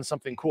going to be on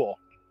something cool.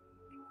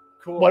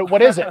 Cool.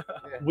 What is it?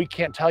 We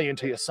can't tell you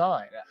until you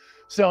sign.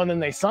 So, and then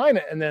they sign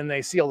it, and then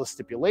they see all the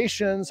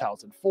stipulations, how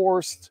it's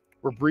enforced.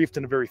 We're briefed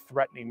in a very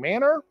threatening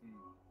manner.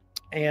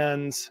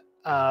 And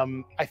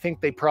I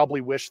think they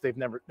probably wish they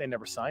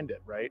never signed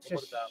it, right? It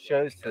just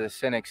shows to the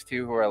cynics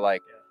too, who are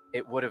like,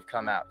 it would have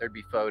come out. There'd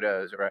be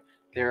photos, or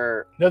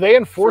they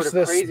enforce sort of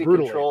this crazy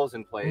brutally. Controls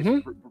in place,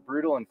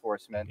 brutal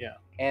enforcement. Yeah.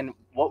 And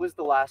what was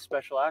the last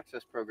special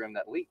access program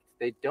that leaked?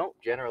 They don't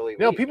generally.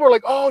 No, people are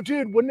like, oh,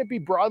 dude, wouldn't it be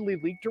broadly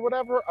leaked or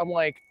whatever? I'm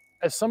like,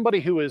 as somebody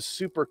who is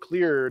super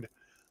cleared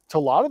to a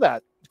lot of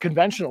that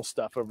conventional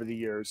stuff over the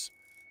years,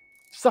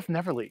 stuff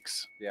never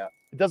leaks. Yeah.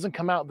 It doesn't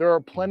come out. There are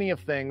plenty of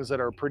things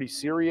that are pretty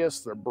serious,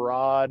 they're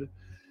broad,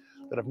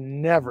 that have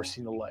never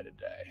seen the light of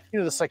day. You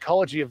know, the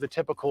psychology of the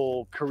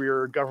typical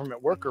career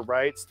government worker,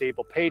 right?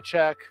 Stable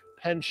paycheck,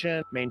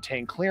 pension,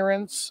 maintain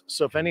clearance.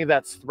 So if any of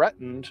that's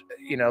threatened,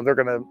 you know, they're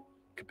going to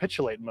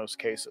capitulate in most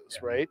cases,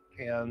 right?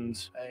 And,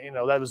 you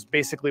know, that was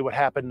basically what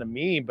happened to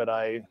me, but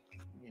I,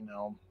 you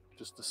know,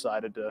 just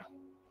decided to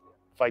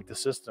fight the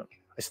system.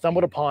 I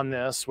stumbled upon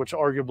this, which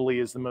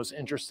arguably is the most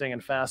interesting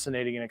and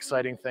fascinating and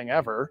exciting thing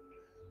ever.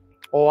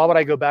 Well, why would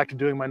I go back to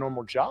doing my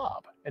normal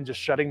job and just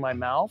shutting my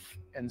mouth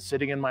and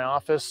sitting in my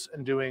office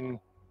and doing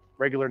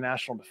regular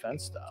national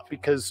defense stuff?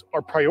 Because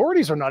our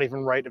priorities are not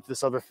even right if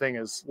this other thing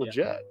is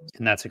legit. Yeah.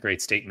 And that's a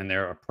great statement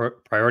there. Our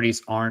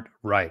priorities aren't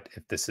right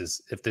if this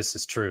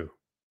is true.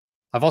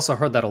 I've also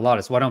heard that a lot,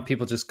 is why don't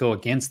people just go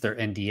against their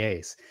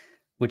NDAs,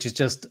 which is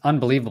just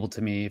unbelievable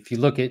to me. If you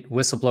look at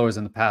whistleblowers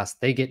in the past,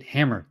 they get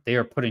hammered. They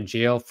are put in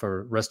jail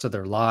for the rest of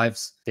their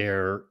lives.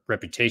 Their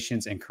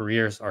reputations and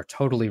careers are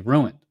totally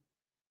ruined.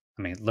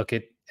 I mean, look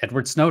at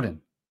Edward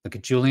Snowden, look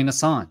at Julian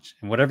Assange,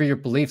 and whatever your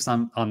beliefs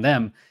on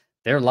them,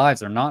 their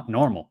lives are not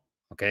normal,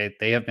 okay?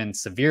 They have been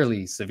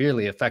severely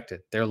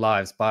affected, their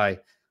lives, by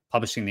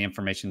publishing the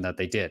information that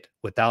they did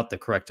without the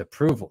correct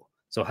approval.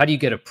 So how do you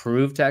get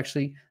approved to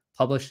actually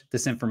publish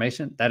this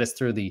information? That is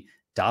through the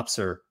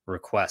DOPSR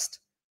request.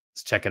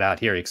 Let's check it out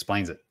here. He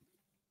explains it.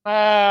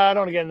 I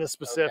don't want to get into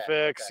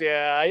specifics. Okay.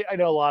 Yeah, I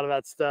know a lot of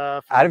that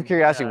stuff. Out of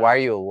curiosity, why are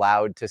you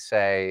allowed to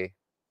say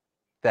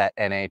that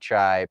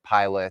NHI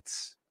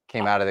pilots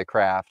came out of the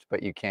craft,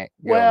 but you can't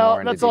go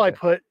more into that's all I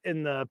put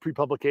in the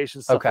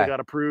pre-publication stuff that got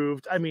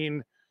approved. I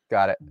mean,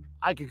 got it.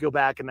 I could go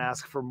back and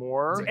ask for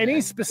more.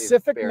 Any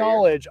specific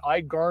knowledge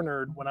I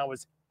garnered when I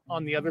was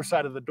on the other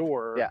side of the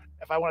door,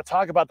 if I want to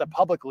talk about that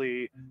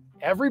publicly,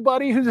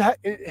 everybody who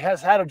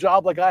has had a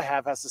job like I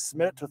have has to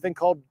submit it to a thing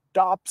called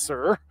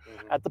DOPSR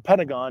at the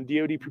Pentagon,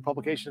 DoD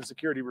Pre-Publication and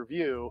Security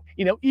Review.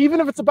 You know, even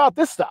if it's about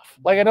this stuff.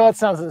 Like, I know it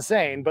sounds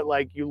insane, but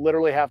like, you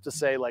literally have to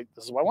say, like,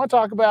 this is what I want to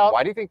talk about.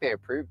 Why do you think they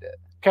approved it?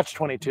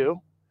 Catch-22.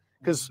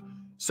 Because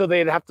so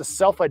they'd have to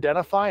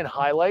self-identify and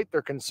highlight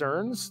their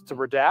concerns to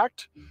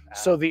redact.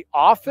 So the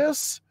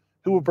office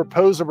who would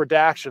propose a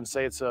redaction,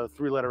 say it's a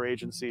 3-letter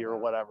agency or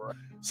whatever,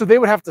 so they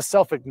would have to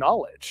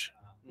self-acknowledge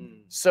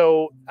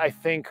So I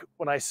think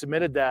when I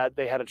submitted that,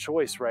 they had a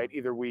choice, right?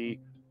 Either we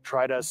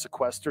try to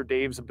sequester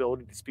Dave's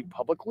ability to speak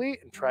publicly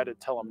and try to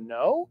tell him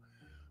no,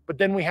 but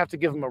then we have to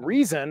give him a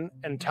reason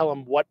and tell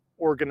him what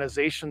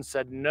organization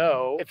said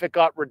no. If it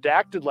got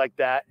redacted like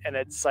that and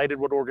it cited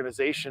what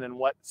organization and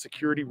what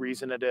security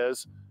reason it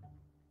is,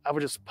 I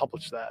would just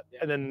publish that.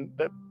 And then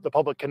the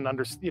public can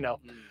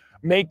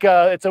make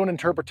its own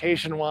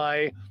interpretation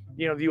why,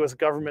 the US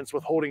government's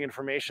withholding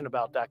information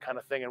about that kind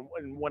of thing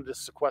and wanted to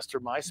sequester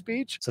my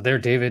speech. So there,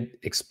 David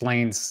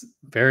explains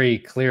very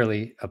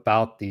clearly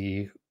about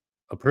the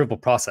approval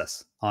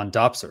process on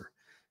Dopser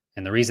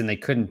and the reason they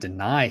couldn't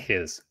deny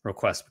his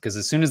request, because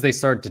as soon as they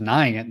start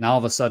denying it, now all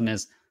of a sudden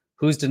is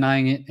who's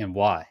denying it and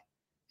why.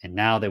 And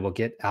now they will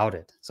get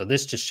outed. So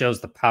this just shows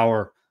the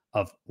power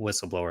of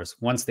whistleblowers.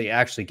 Once they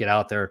actually get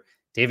out there,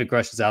 David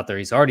Grusch is out there.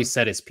 He's already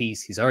said his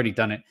piece. He's already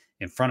done it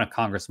in front of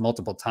Congress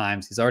multiple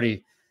times. He's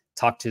already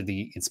talked to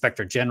the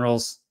inspector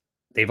generals.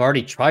 They've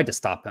already tried to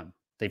stop him.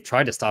 They've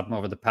tried to stop him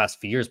over the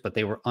past few years, but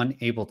they were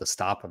unable to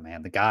stop him,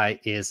 man. The guy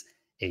is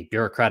a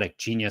bureaucratic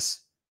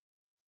genius.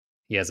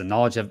 He has a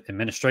knowledge of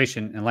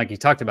administration. And like he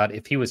talked about,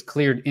 if he was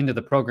cleared into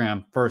the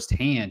program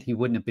firsthand, he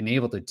wouldn't have been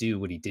able to do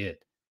what he did.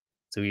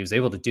 So he was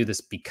able to do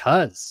this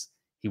because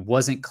he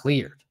wasn't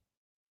cleared,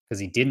 because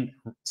he didn't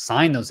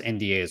sign those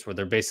NDAs where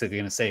they're basically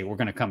going to say, we're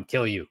going to come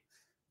kill you,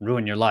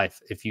 ruin your life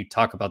if you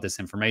talk about this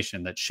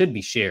information that should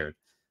be shared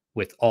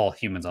with all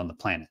humans on the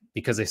planet.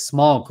 Because a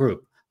small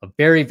group, a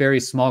very, very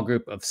small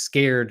group of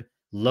scared,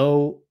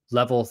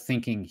 low-level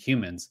thinking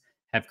humans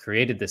have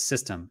created this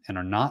system and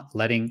are not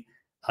letting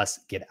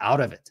us get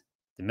out of it.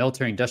 The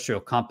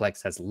military-industrial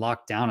complex has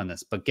locked down on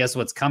this. But guess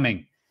what's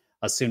coming?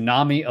 A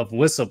tsunami of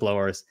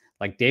whistleblowers.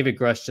 Like David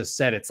Grusch just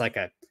said, it's like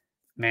a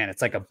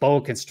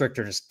boa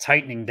constrictor just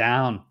tightening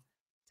down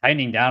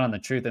on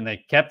the truth. And they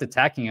kept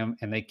attacking him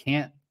and they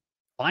can't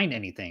find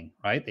anything,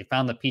 right? They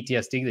found the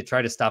PTSD. They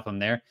tried to stop him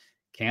there.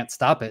 Can't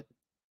stop it.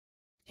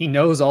 He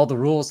knows all the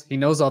rules. He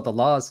knows all the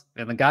laws.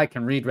 And the guy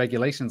can read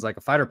regulations like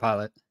a fighter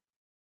pilot.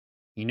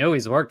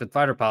 He's worked with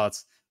fighter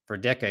pilots for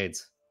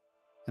decades.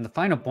 And the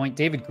final point,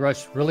 David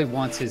Grusch really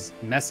wants his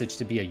message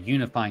to be a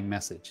unifying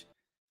message.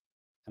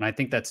 And I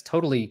think that's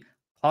totally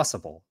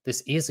possible.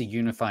 This is a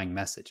unifying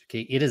message.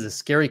 Okay, it is a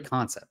scary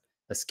concept,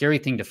 a scary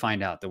thing to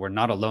find out that we're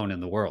not alone in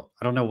the world.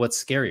 I don't know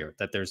what's scarier,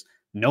 that there's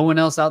no one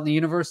else out in the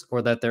universe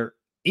or that there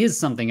is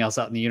something else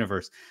out in the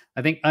universe.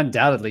 I think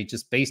undoubtedly,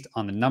 just based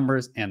on the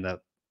numbers and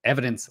the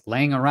evidence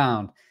laying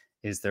around,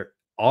 is there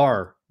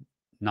are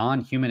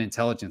non-human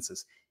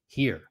intelligences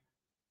here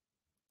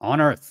on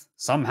Earth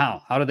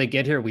somehow. How do they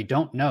get here? We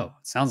don't know.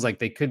 It sounds like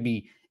they could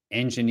be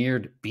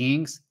engineered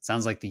beings. It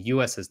sounds like the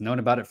US has known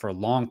about it for a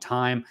long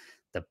time.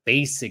 The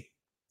basic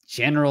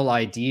general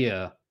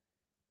idea,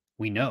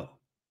 we know.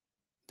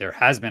 There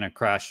has been a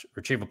crash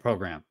retrieval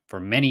program for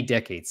many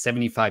decades,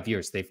 75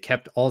 years. They've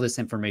kept all this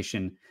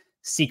information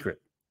secret.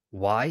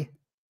 Why?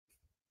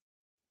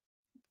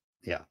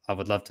 Yeah, I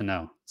would love to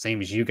know. Same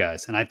as you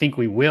guys. And I think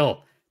we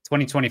will.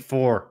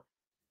 2024,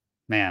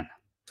 man,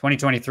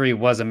 2023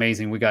 was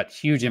amazing. We got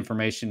huge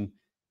information.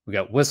 We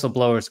got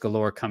whistleblowers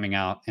galore coming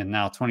out. And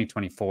now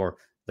 2024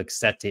 looks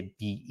set to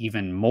be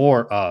even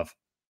more of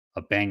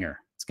a banger.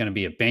 It's going to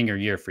be a banger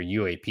year for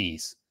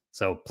UAPs.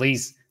 So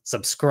please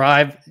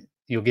subscribe.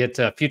 You'll get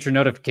future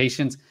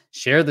notifications.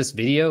 Share this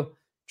video.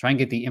 Try and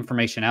get the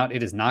information out.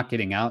 It is not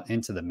getting out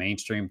into the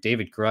mainstream.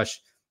 David Grusch,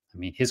 I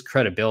mean, his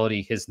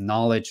credibility, his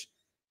knowledge,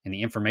 and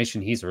the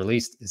information he's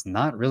released is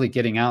not really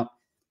getting out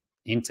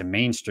into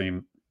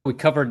mainstream. We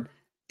covered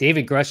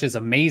David Grusch's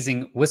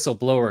amazing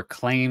whistleblower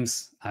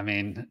claims. I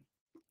mean,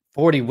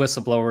 40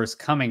 whistleblowers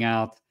coming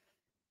out.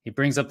 He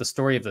brings up the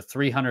story of the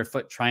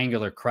 300-foot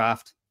triangular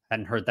craft.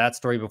 Hadn't heard that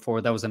story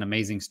before. That was an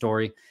amazing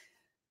story.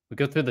 We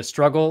go through the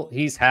struggle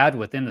he's had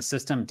within the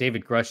system.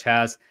 David Grusch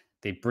has.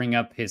 They bring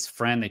up his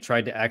friend. They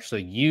tried to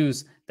actually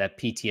use that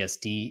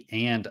PTSD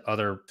and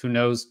other, who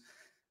knows,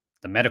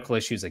 the medical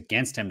issues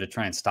against him to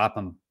try and stop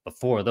him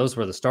before. Those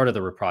were the start of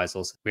the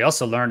reprisals. We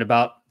also learned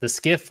about the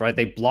skiff, right?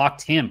 They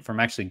blocked him from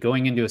actually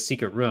going into a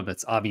secret room.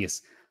 That's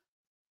obvious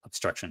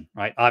obstruction,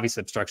 right? Obvious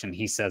obstruction.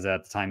 He says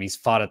at the time. He's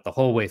fought it the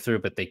whole way through,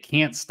 but they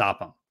can't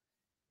stop him.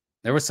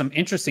 There were some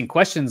interesting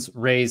questions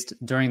raised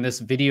during this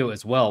video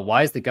as well.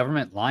 Why is the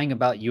government lying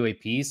about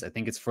UAPs? I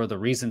think it's for the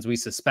reasons we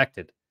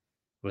suspected.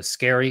 It was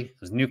scary. It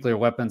was nuclear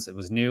weapons. It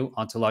was new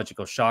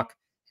ontological shock.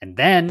 And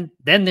then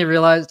they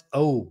realized,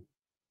 oh,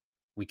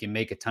 we can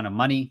make a ton of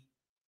money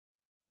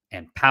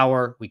and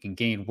power. We can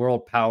gain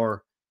world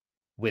power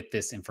with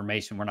this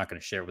information. We're not going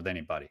to share it with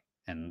anybody.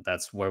 And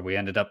that's where we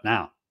ended up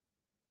now.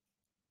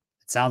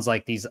 It sounds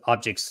like these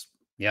objects,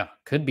 yeah,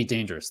 could be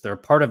dangerous. They're a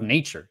part of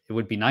nature. It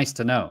would be nice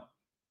to know.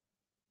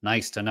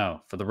 Nice to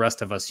know for the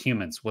rest of us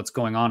humans, what's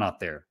going on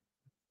out there.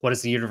 What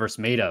is the universe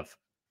made of?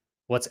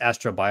 What's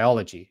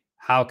astrobiology?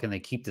 How can they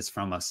keep this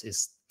from us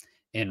is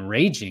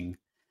enraging.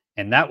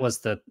 And that was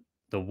the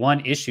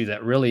one issue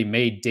that really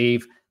made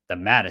Dave the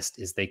maddest,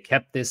 is they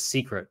kept this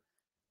secret.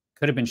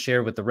 Could have been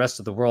shared with the rest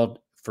of the world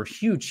for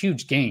huge,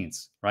 huge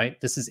gains, right?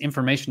 This is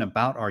information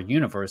about our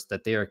universe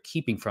that they are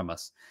keeping from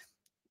us.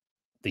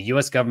 The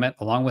US government,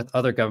 along with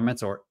other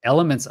governments or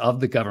elements of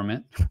the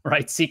government,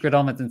 right? Secret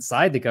elements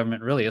inside the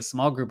government, really a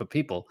small group of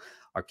people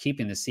are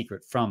keeping the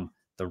secret from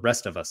the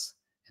rest of us.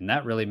 And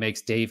that really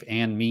makes Dave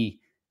and me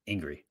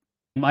angry.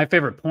 My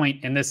favorite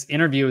point in this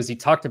interview is he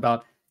talked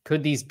about,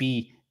 could these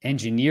be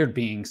engineered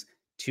beings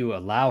to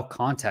allow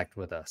contact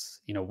with us?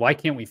 You know, why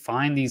can't we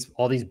find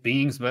all these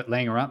beings but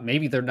laying around?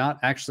 Maybe they're not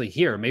actually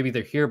here. Maybe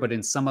they're here, but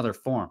in some other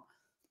form.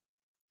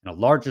 In a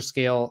larger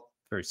scale,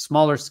 very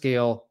smaller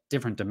scale,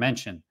 different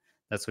dimension.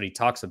 That's what he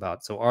talks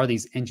about. So are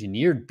these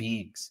engineered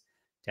beings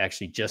to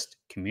actually just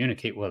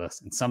communicate with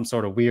us in some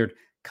sort of weird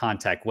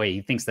contact way?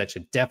 He thinks that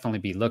should definitely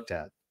be looked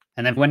at.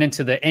 And then went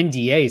into the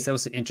NDAs. That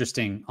was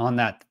interesting on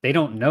that. They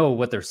don't know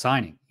what they're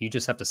signing. You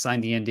just have to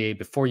sign the NDA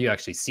before you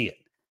actually see it.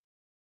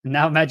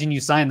 Now imagine you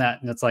sign that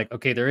and it's like,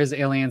 okay, there is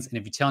aliens. And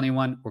if you tell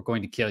anyone, we're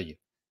going to kill you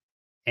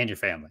and your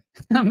family.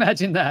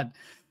 Imagine that.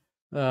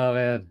 Oh,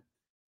 man.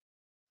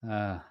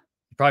 You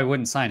probably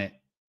wouldn't sign it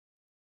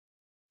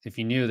if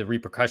you knew the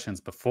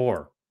repercussions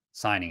before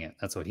signing it.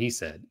 That's what he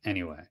said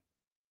anyway.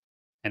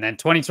 And then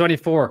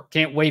 2024,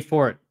 can't wait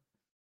for it.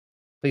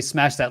 Please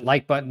smash that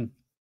like button,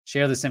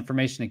 share this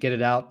information to get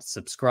it out,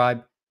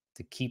 subscribe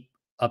to keep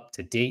up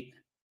to date.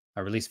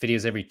 I release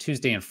videos every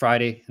Tuesday and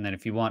Friday. And then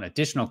if you want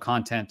additional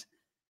content,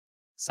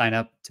 sign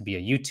up to be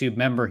a YouTube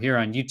member here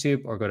on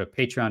YouTube or go to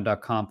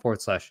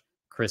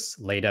patreon.com/Chris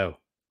Lado.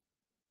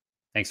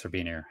 Thanks for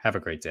being here. Have a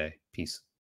great day. Peace.